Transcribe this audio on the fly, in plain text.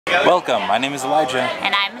Welcome, my name is Elijah.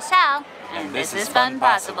 And I'm Michelle. And this is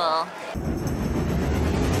FunPossible.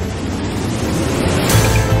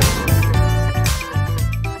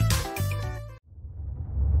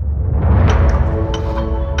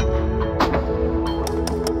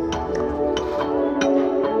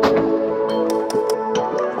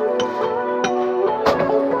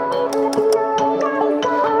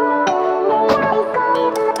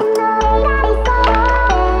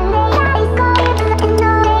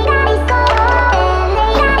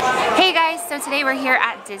 Today we're here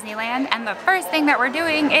at Disneyland, and the first thing that we're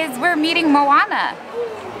doing is we're meeting Moana.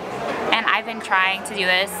 And I've been trying to do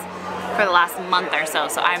this for the last month or so,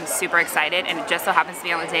 so I'm super excited, and it just so happens to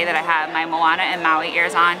be on the day that I have my Moana and Maui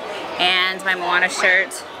ears on, and my Moana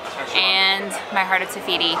shirt, and my Heart of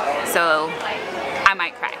Tafiti, so I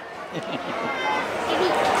might cry.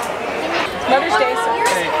 Mother's Day, so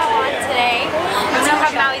today. You know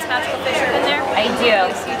have Maui's magical fish up in there? I do.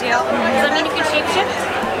 Yes, you do. Does that mean you can shapeshift?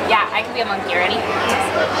 Yeah, I could be a monkey already.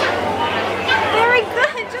 Very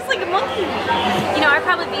good, just like a monkey. You know, I'd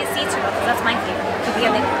probably be a sea turtle because that's my favorite. Because we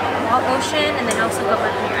have the ocean and then also go up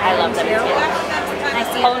here. I love them too. And I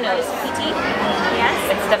see Oh no. PT. Yes.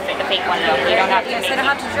 It's the fake one though. You don't have to. Yes, I don't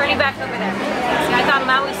have to journey back over there. See, I thought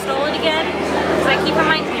Maui stole it again. So I keep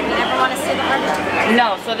reminding him, you never want to see the heart of it.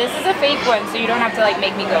 No, so this is a fake one, so you don't have to like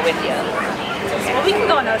make me go with you. Well, we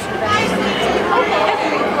can go on ocean eventually.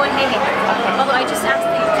 Okay. We can go on Hey Hey. Although I just asked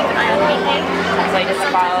that you keep an eye on Hey Hey. So I just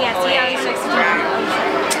follow yeah, see how he's next to the ocean.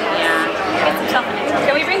 Yeah. Gets himself in trouble.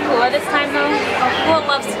 Can we bring Kua this time though? Oh, Kua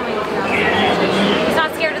loves swimming. He's not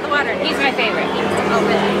scared of the water. He's my favorite. Oh,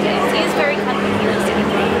 really? He is very cuddly. He likes to get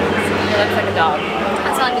things. He looks like a dog.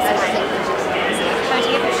 That's all I'm going to say. Shall we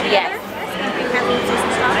take a picture Yes. together?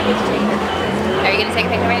 I get to take it. Are you going to take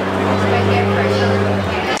a picture right here first?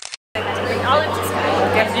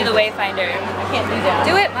 You have to do the wayfinder. I can't do that.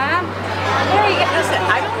 Do it, Mom. Where are you getting this?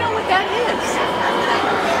 I don't know what that is.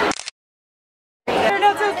 Turned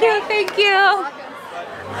out so cute. Thank you.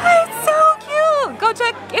 It's so cute. Go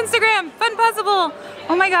check Instagram, FunPossible.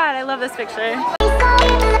 Oh my god, I love this picture.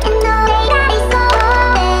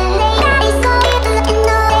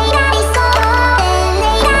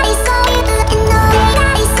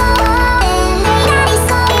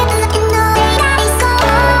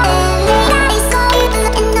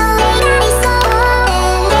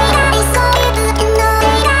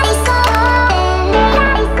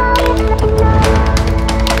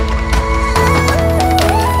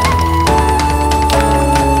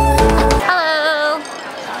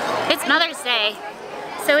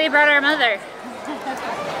 So we brought our mother. Say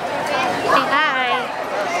hi.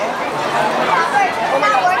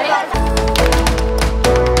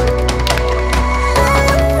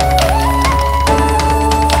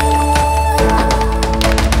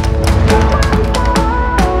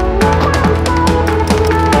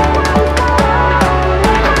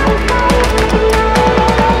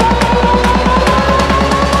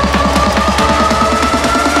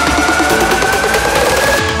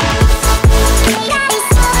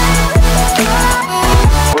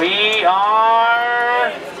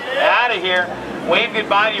 Wave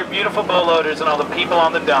goodbye to your beautiful boat loaders and all the people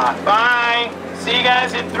on the dock. Bye! See you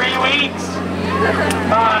guys in 3 weeks!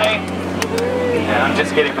 Bye! Yeah, I'm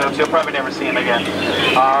just kidding, folks. You'll probably never see him again.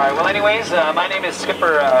 Alright, well anyways, my name is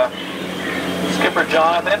Skipper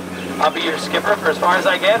Jonathan. I'll be your skipper for as far as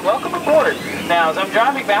I get. Welcome aboard! Now, as I'm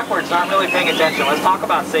driving backwards, not really paying attention, let's talk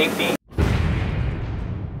about safety.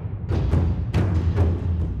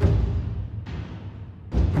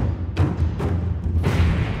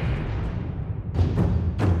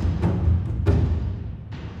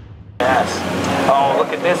 Oh, look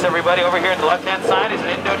at this, everybody. Over here on the left-hand side is an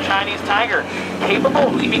Indo-Chinese tiger, capable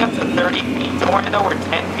of leaping up to 30 feet. Don't worry, though, we're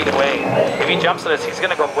 10 feet away. If he jumps at us, he's going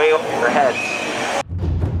to go way over your head.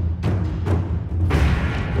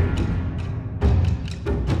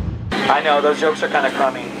 I know, those jokes are kind of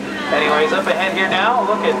crummy. Anyways, up ahead here now,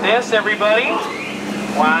 look at this, everybody.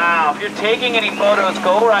 Wow, if you're taking any photos,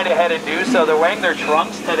 go right ahead and do so. They're wearing their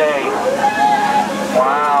trunks today.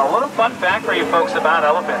 Wow, a little fun fact for you folks about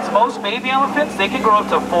elephants. Most baby elephants, they can grow up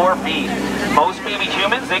to 4 feet. Most baby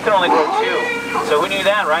humans, they can only grow 2. So who knew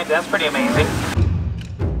that, right? That's pretty amazing.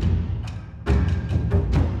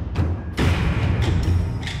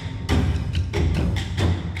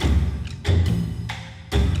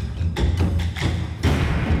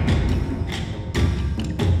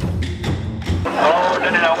 Oh,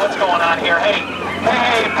 no, what's going on here? Hey,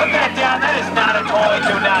 put that down. That is not a toy.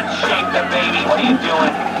 Do not shake the baby. What are you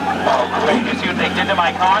doing? Oh, great. You see what they did to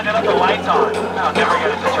my car? They left the lights on. I'll never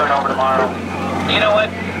get it to turn over tomorrow. You know what?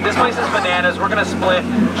 This place is bananas. We're gonna split.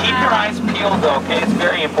 Keep your eyes peeled though, okay? It's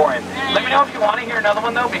very important. Let me know if you want to hear another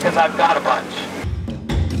one though, because I've got a bunch.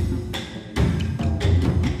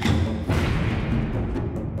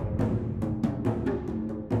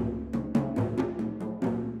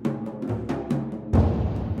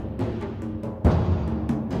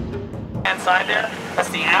 Inside there, that's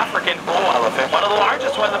the African bull elephant, one of the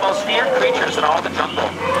largest, one of the most feared creatures in all the jungle.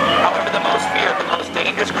 However, the most feared, the most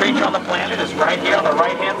dangerous creature on the planet is right here on the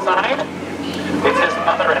right-hand side. It's his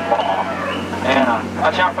mother-in-law. Yeah,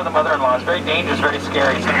 watch out for the mother-in-law. It's very dangerous, very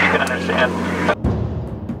scary, so you can understand.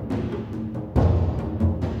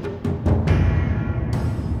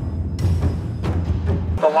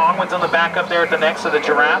 The long ones on the back up there at the necks of the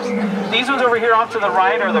giraffes. These ones over here off to the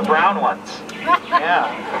right are the brown ones. Yeah.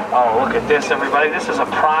 Oh, look at this, everybody. This is a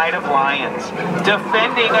pride of lions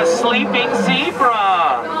defending a sleeping zebra.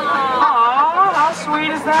 Aww, how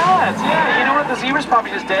sweet is that? Yeah, you know what? The zebra's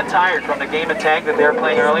probably just dead tired from the game of tag that they were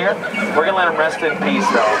playing earlier. We're going to let him rest in peace,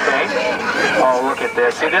 though, okay? Oh, look at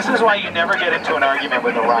this. See, this is why you never get into an argument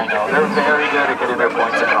with a rhino. They're very good at getting their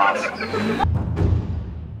points across.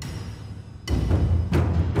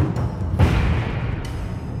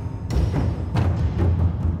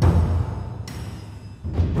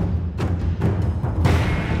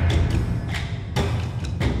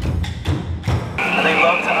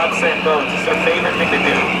 Upset boats. It's their favorite thing to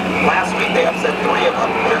do. Last week they upset 3 of them.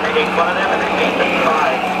 They're making fun of them and they made them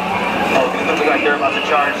cry. Oh, these look like they're about to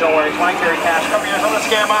charge. Don't worry, it's my carry cash. Come here, I'm gonna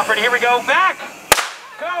scare them off. Ready? Here we go. Back!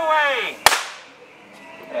 Go away!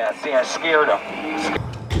 Yeah, see, I scared them.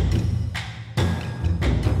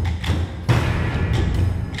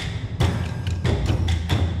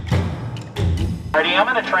 Ready? I'm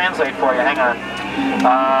gonna translate for you. Hang on.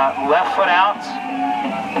 Left foot out.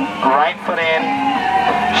 Right foot in,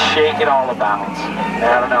 shake it all about.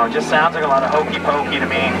 I don't know, it just sounds like a lot of hokey pokey to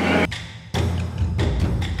me.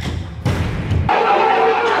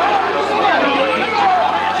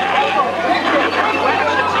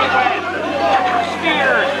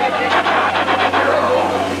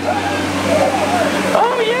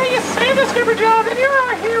 Oh yeah, you saved us, Skipper John, and you're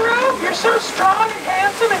our hero. You're so strong and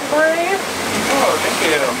handsome and brave. Oh, thank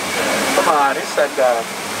you. Come on, who said that?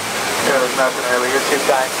 There was nothing earlier. You're too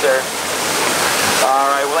kind, sir.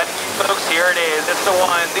 Alright, well, folks, here it is. It's the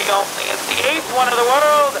one, the only, it's the 8th one of the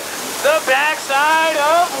world. The backside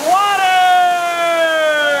of water!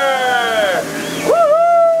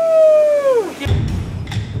 Woohoo!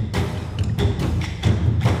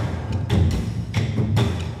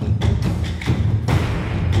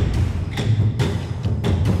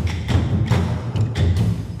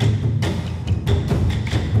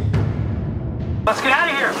 Let's get out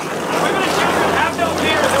of here. Women and children, have no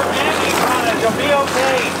fear. They're banding on it. You'll be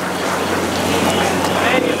okay.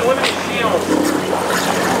 Man, use the women shield.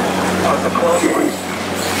 Oh, it's a close one.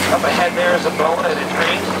 Up ahead there is a boat at a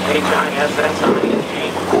tree. H-I-S-S-I-N-G.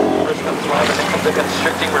 First comes love, and then comes a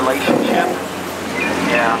constricting relationship.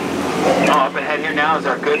 Yeah. Oh, up ahead here now is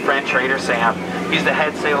our good friend Trader Sam. He's the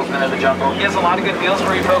head salesman of the jungle. He has a lot of good deals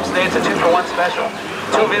for you folks today. It's a 2-for-1 special.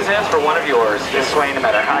 2 of his heads for 1 of yours. This way, no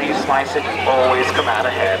matter how you slice it, you always come out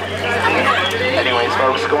ahead. Anyways,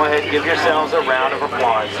 folks, go ahead and give yourselves a round of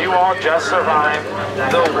applause. You all just survived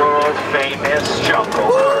the world-famous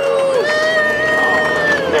Jungle Cruise.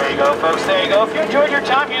 There you go, folks. There you go. If you enjoyed your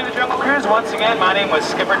time here in the Jungle Cruise, once again, my name was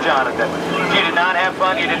Skipper Jonathan. If you did not have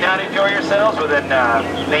fun, you did not enjoy yourselves, well then,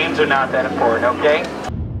 names are not that important, okay?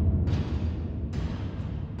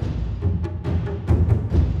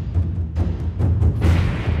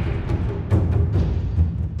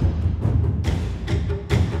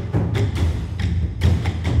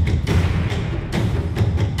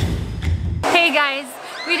 Hey guys,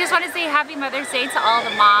 we just want to say Happy Mother's Day to all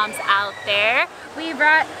the moms out there. We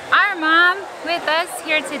brought our mom with us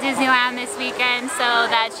here to Disneyland this weekend so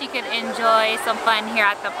that she could enjoy some fun here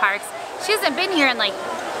at the parks. She hasn't been here in like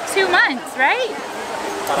 2 months, right?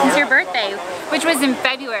 Since your birthday, which was in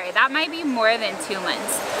February. That might be more than 2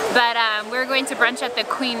 months. But we're going to brunch at the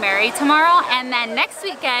Queen Mary tomorrow, and then next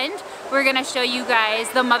weekend we're gonna show you guys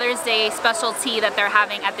the Mother's Day special tea that they're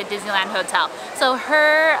having at the Disneyland Hotel. So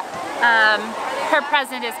her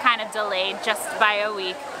present is kind of delayed just by a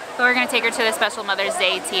week. So we're gonna take her to the special Mother's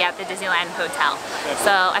Day tea at the Disneyland Hotel.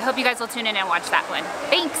 So I hope you guys will tune in and watch that one.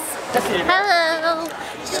 Thanks. Hello.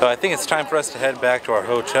 So I think it's time for us to head back to our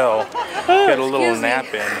hotel, get a little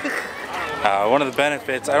nap in. One of the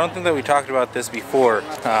benefits, I don't think that we talked about this before,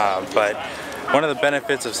 but one of the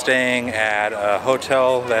benefits of staying at a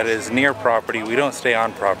hotel that is near property, we don't stay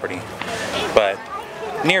on property, but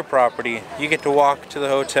near property, you get to walk to the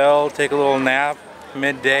hotel, take a little nap,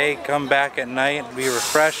 midday, come back at night, be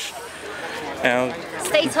refreshed. You know,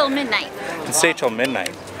 Stay till midnight. and stay till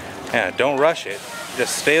midnight. Yeah, don't rush it.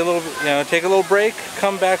 Just stay a little, take a little break,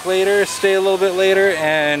 come back later, stay a little bit later,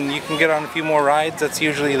 and you can get on a few more rides. That's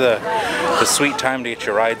usually the sweet time to get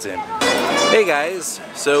your rides in. Hey guys,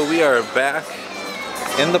 so we are back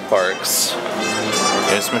in the parks.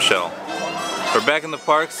 Here's Michelle. We're back in the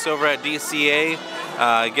parks over at DCA,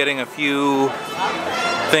 getting a few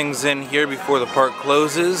things in here before the park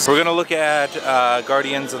closes. We're gonna look at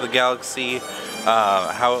Guardians of the Galaxy,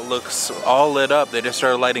 how it looks all lit up. They just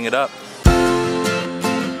started lighting it up.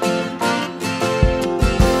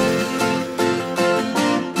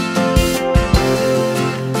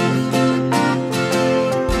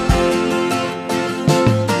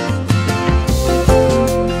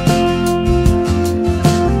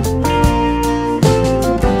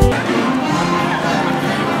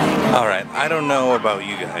 I don't know about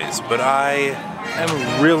you guys, but I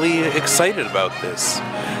am really excited about this.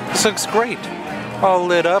 This looks great. All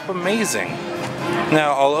lit up, amazing.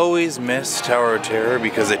 Now, I'll always miss Tower of Terror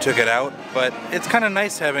because they took it out, but it's kind of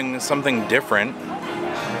nice having something different.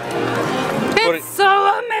 It's so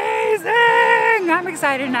amazing! I'm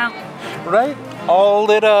excited now. Right? All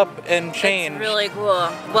lit up and changed. It's really cool.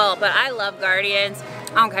 Well, but I love Guardians.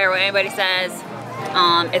 I don't care what anybody says.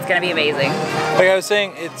 It's gonna be amazing. Like I was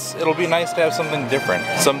saying, it'll be nice to have something different,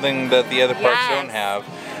 something that the other parks don't have.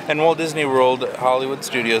 And Walt Disney World, Hollywood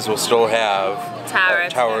Studios will still have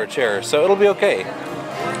Tower of Terror, so it'll be okay.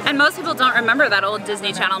 And most people don't remember that old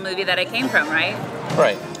Disney Channel movie that it came from, right?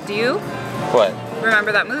 Right. Do you? What?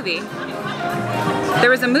 Remember that movie? There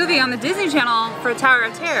was a movie on the Disney Channel for Tower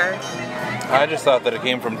of Terror. I just thought that it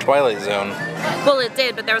came from Twilight Zone. Well, it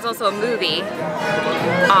did, but there was also a movie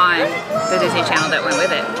on the Disney Channel that went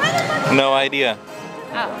with it. No idea.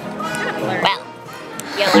 Oh. Well,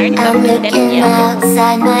 you learned I'm looking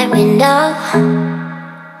outside my window.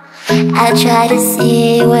 I try to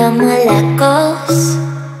see where my luck goes.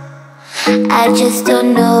 I just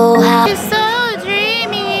don't know how. It's so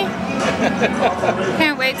dreamy.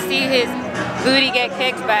 Can't wait to see his booty get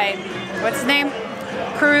kicked by, what's his name?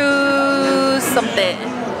 Cruz something.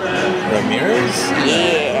 Ramirez?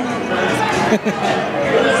 Yeah.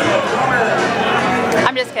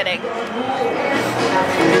 I'm just kidding.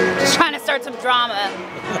 Just trying to start some drama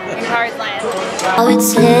in Cars Land. How it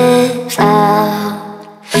slips out.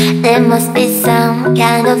 There must be some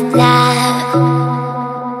kind of plan.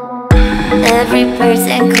 Every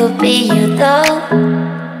person could be you though.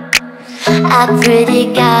 A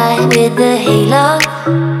pretty guy with a halo.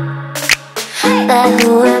 But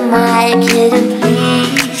who am I kidding,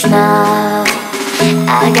 please now?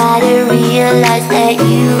 I gotta realize that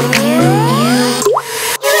you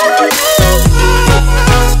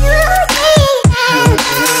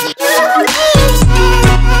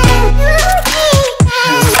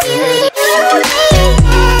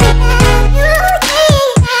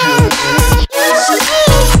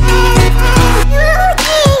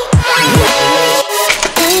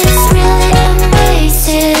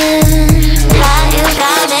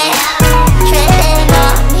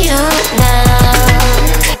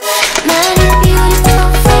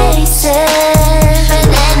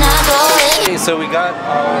So we got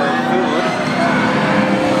our food.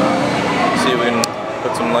 See if we can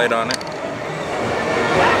put some light on it.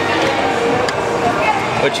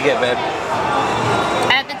 What'd you get, babe?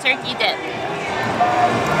 I have the turkey dip.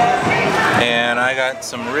 And I got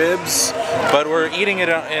some ribs, but we're eating it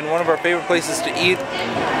in one of our favorite places to eat,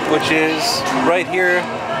 which is right here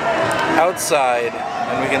outside.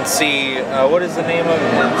 And we can see, what is the name of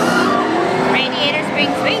it? Radiator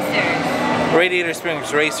Springs Racers. Radiator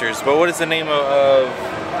Springs Racers, but what is the name of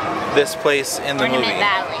this place in the movie?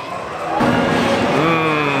 Valley.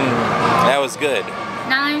 That was good.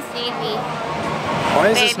 Now I'm sleepy. Why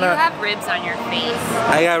is Babe, this not? you have ribs on your face.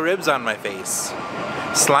 I got ribs on my face.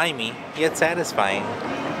 Slimy, yet satisfying.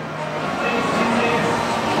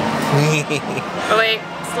 Oh wait,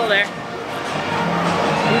 still there.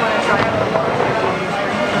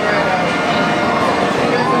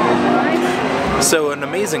 So an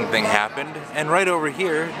amazing thing happened, and right over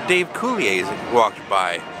here, Dave Coulier walked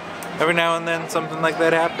by. Every now and then, something like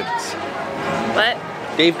that happens. What?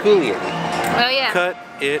 Dave Coulier. Oh yeah. Cut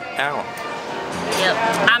it out. Yep.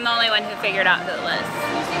 I'm the only one who figured out who it was.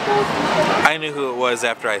 I knew who it was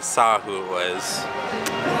after I saw who it was.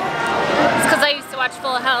 It's because I used to watch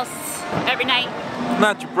Full House every night.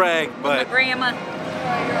 Not to brag, With but my grandma.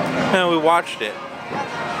 no, we watched it.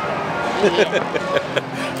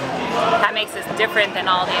 That makes us different than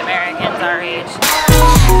all the Americans our age.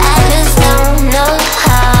 I just don't know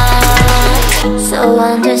how. So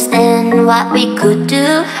understand what we could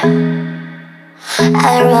do.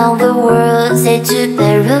 Around the world, they took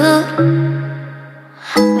their route.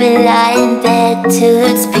 We lie in bed till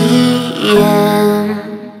it's PM,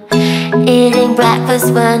 eating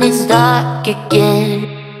breakfast when it's dark again.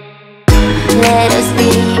 Let us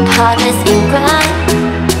be partners in crime,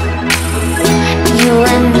 you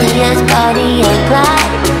and me as Bonnie and Clyde.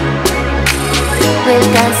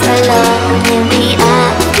 We'll dance along in the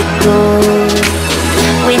afterglow,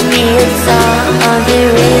 with me a song on the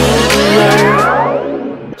radio.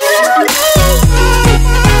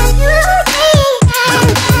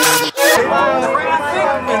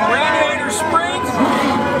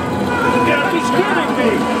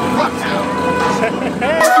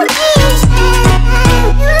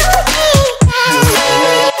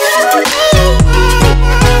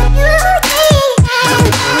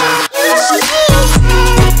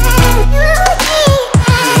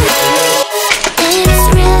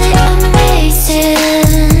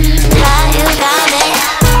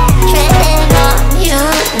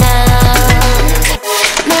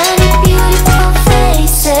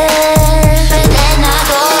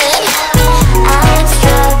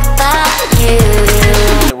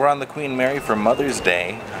 On the Queen Mary for Mother's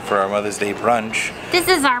Day, for our Mother's Day brunch. This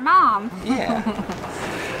is our mom. Yeah.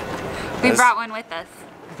 We brought one with us.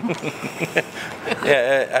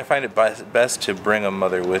 Yeah, I find it best to bring a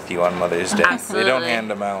mother with you on Mother's Day. Absolutely. They don't hand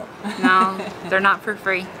them out. No, they're not for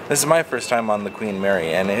free. This is my first time on the Queen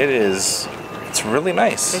Mary, and it's really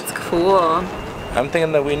nice. It's cool. I'm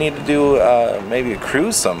thinking that we need to do maybe a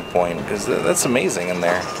cruise some point, because that's amazing in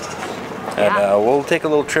there. And we'll take a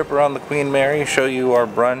little trip around the Queen Mary, show you our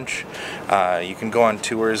brunch. You can go on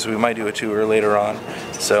tours. We might do a tour later on.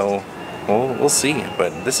 So we'll see.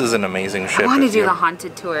 But this is an amazing ship. I want to do the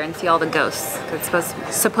haunted tour and see all the ghosts. It's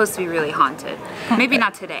supposed to be really haunted. Maybe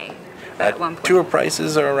not today. At one point. Tour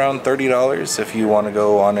prices are around $30 if you want to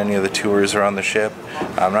go on any of the tours around the ship.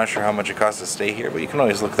 I'm not sure how much it costs to stay here, but you can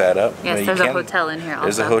always look that up. Yes, there's a hotel in here also.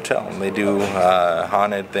 There's a hotel. They do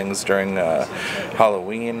haunted things during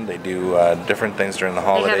Halloween. They do different things during the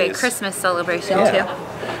holidays. They have a Christmas celebration too.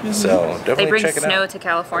 So definitely they bring check it snow out. to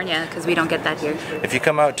California because we don't get that here. If you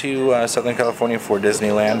come out to Southern California for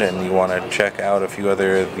Disneyland and you want to check out a few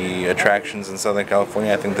other of the attractions in Southern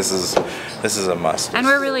California, I think this is a must. And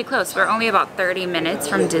we're really close. We're only about 30 minutes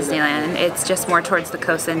from Disneyland. It's just more towards the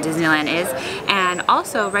coast than Disneyland is. And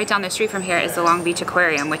also right down the street from here is the Long Beach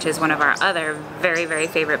Aquarium, which is one of our other very, very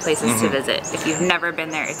favorite places to visit. If you've never been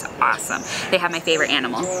there, it's awesome. They have my favorite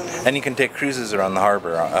animal. And you can take cruises around the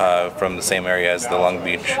harbor from the same area as the Long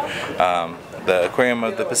Beach, the Aquarium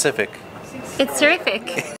of the Pacific. It's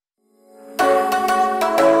terrific.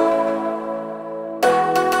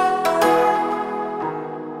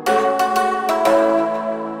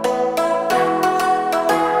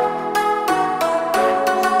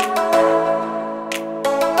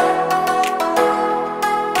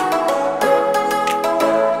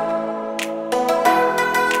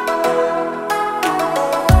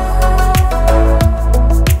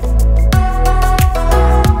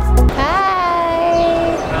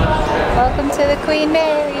 Queen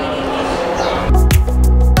Mary.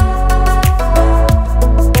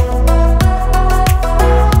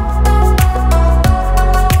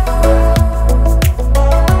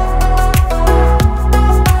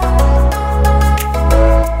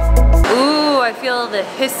 Ooh, I feel the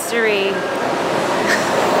history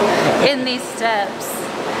in these steps.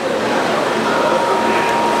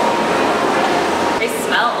 They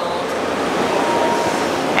smell old.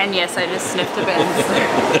 And yes, I just sniffed a Benz.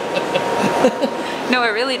 No,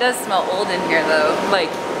 it really does smell old in here though. Like,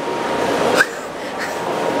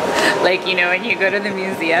 you know, when you go to the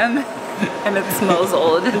museum and it smells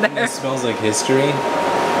old in there. It smells like history.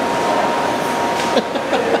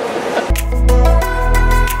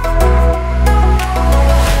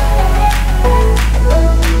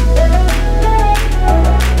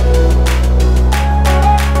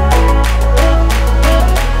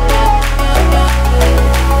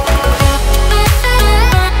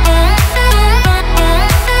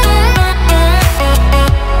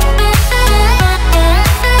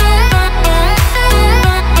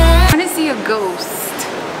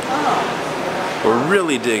 We're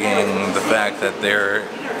really digging the fact that there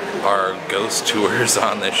are ghost tours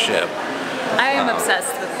on this ship. I am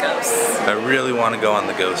obsessed with ghosts. I really want to go on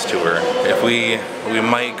the ghost tour. If we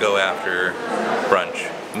might go after brunch.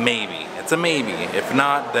 Maybe. It's a maybe. If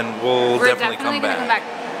not, then we're definitely come back.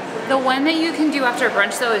 The one that you can do after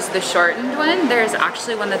brunch though is the shortened one. There's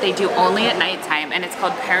actually one that they do only at nighttime and it's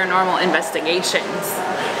called Paranormal Investigations.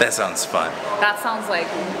 That sounds fun. That sounds like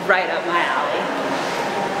right up my alley.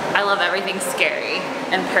 I love everything scary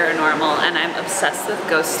and paranormal, and I'm obsessed with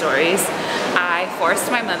ghost stories. I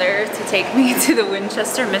forced my mother to take me to the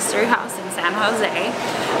Winchester Mystery House in San Jose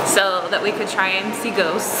so that we could try and see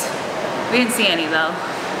ghosts. We didn't see any though.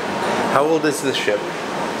 How old is this ship?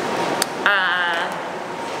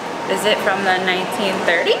 Is it from the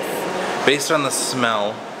 1930s? Based on the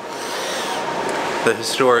smell, the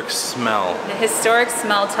historic smell. The historic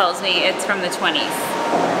smell tells me it's from the 20s.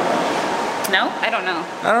 No? I don't know.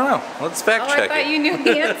 I don't know. Let's fact check it. I thought you knew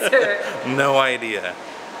the answer. No idea.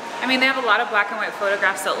 I mean, they have a lot of black and white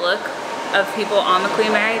photographs that look of people on the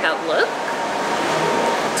Queen Mary that look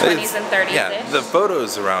 20s and 30s-ish. Yeah, the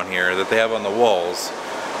photos around here that they have on the walls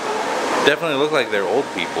definitely look like they're old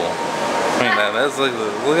people. I mean, that's like,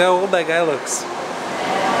 look how old that guy looks.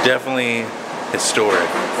 Definitely historic.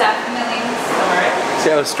 Definitely historic. See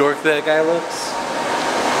how historic that guy looks?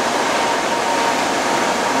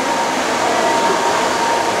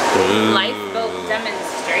 Ooh. Lifeboat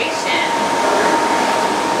demonstration.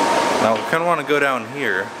 Now, we kind of want to go down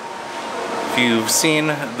here. If you've seen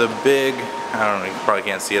the big, I don't know, you probably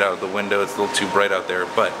can't see it out of the window, it's a little too bright out there,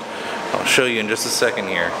 but I'll show you in just a second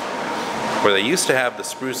here, where they used to have the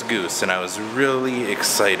spruce goose, and I was really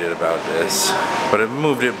excited about this, but it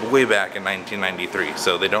moved it way back in 1993,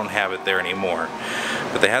 so they don't have it there anymore.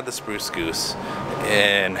 But they had the spruce goose,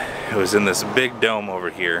 and it was in this big dome over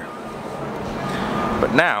here.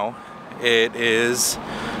 But now it is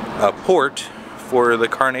a port for the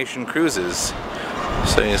Carnation cruises.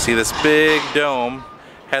 So you see this big dome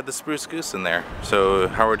had the spruce goose in there. So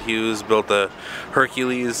Howard Hughes built the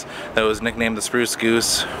Hercules that was nicknamed the Spruce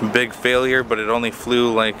Goose. Big failure, but it only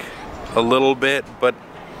flew like a little bit. But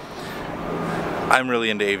I'm really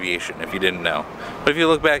into aviation, if you didn't know. But if you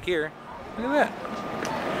look back here, look at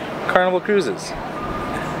that. Carnival Cruises.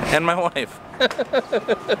 And my wife.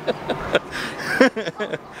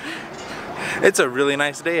 It's a really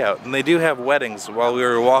nice day out, and they do have weddings. While we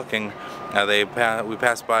were walking, we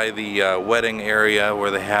passed by the wedding area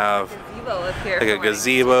where they have like a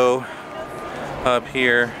gazebo up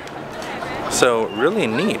here. So really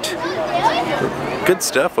neat. Good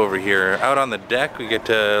stuff over here. Out on the deck, we get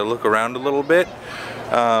to look around a little bit.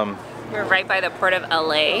 We're right by the port of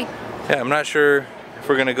LA. Yeah, I'm not sure if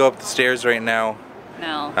we're gonna go up the stairs right now.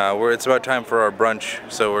 No. It's about time for our brunch,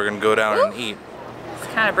 so we're gonna go down and eat. It's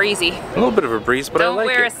kind of breezy. A little bit of a breeze, but I like it. Don't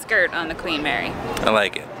wear a skirt on the Queen Mary. I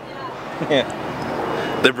like it.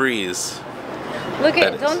 Yeah. The breeze. Look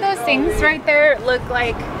at, don't those things right there look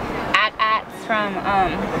like AT-ATs from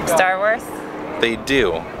Star Wars? They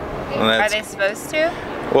do. Are they supposed to?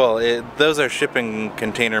 Well, those are shipping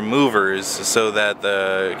container movers so that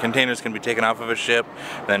the containers can be taken off of a ship,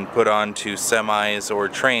 then put onto semis or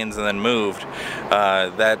trains and then moved.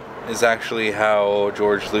 That is actually how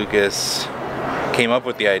George Lucas came up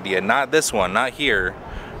with the idea. Not this one, not here,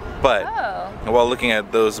 but while looking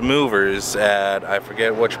at those movers at, I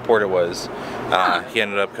forget which port it was, he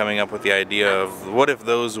ended up coming up with the idea of what if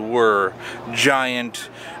those were giant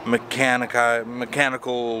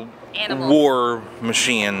mechanical animals. War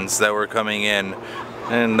machines that were coming in,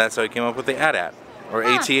 and that's how he came up with the AT-AT or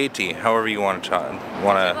AT-AT, however you want to talk.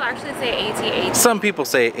 People actually say AT-AT. Some people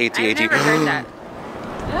say AT-AT. I've never heard that.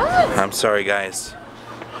 I'm sorry, guys.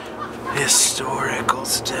 Historical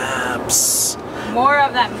steps. More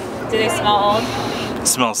of them. Do they smell old? It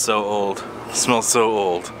smells so old. It smells so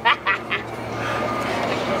old.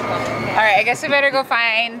 Alright, I guess we better go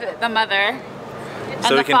find the mother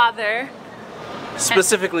and the father.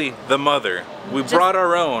 Specifically, the mother. We brought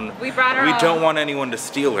our own. We brought our own. We don't want anyone to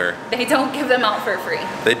steal her. They don't give them out for free.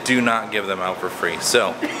 They do not give them out for free.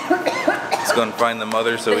 So, let's go and find the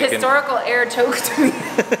mother so we can... The historical air choked me.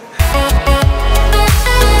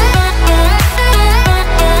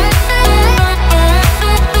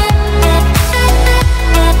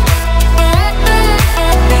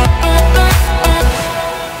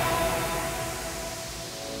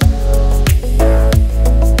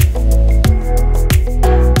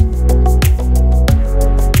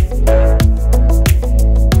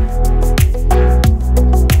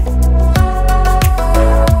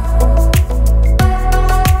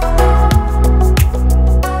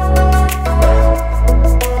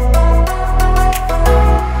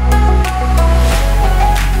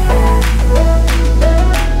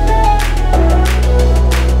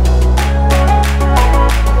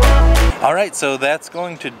 Alright, so that's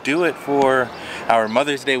going to do it for our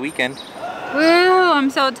Mother's Day weekend. Woo, I'm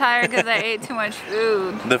so tired because I ate too much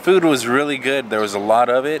food. The food was really good. There was a lot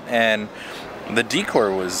of it, and the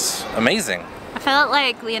decor was amazing. I felt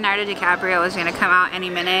like Leonardo DiCaprio was going to come out any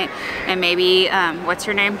minute, and maybe, what's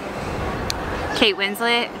her name? Kate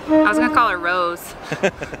Winslet. I was gonna call her Rose.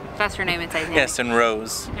 That's her name in Titanic. Yes, and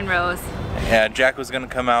Rose. And Rose. Yeah, Jack was gonna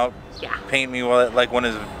come out, Yeah. paint me like one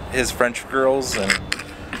of his French girls, and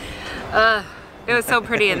It was so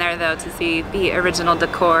pretty in there though to see the original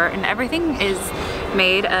decor, and everything is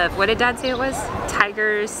made of, what did Dad say it was?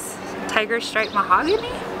 Tiger stripe mahogany?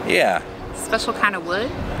 yeah. Special kind of wood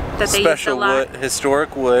that they Special used a lot. wood,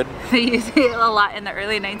 historic wood. They used it a lot in the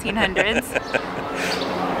early 1900s.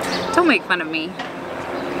 Don't make fun of me.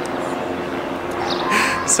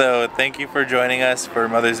 So thank you for joining us for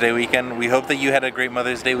Mother's Day weekend. We hope that you had a great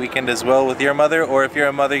Mother's Day weekend as well with your mother, or if you're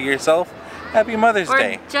a mother yourself, happy Mother's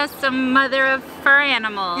Day. Or just a mother of fur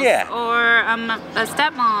animals. Yeah. Or a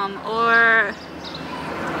stepmom, or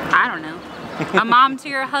I don't know, a mom to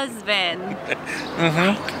your husband.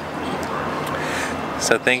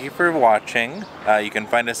 So thank you for watching. You can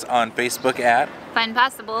find us on Facebook at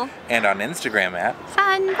FunPossible. and on Instagram at,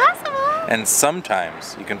 FunPossible. and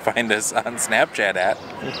sometimes you can find us on Snapchat at.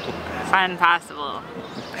 FunPossible.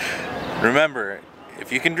 Remember,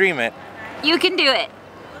 if you can dream it, You can do it.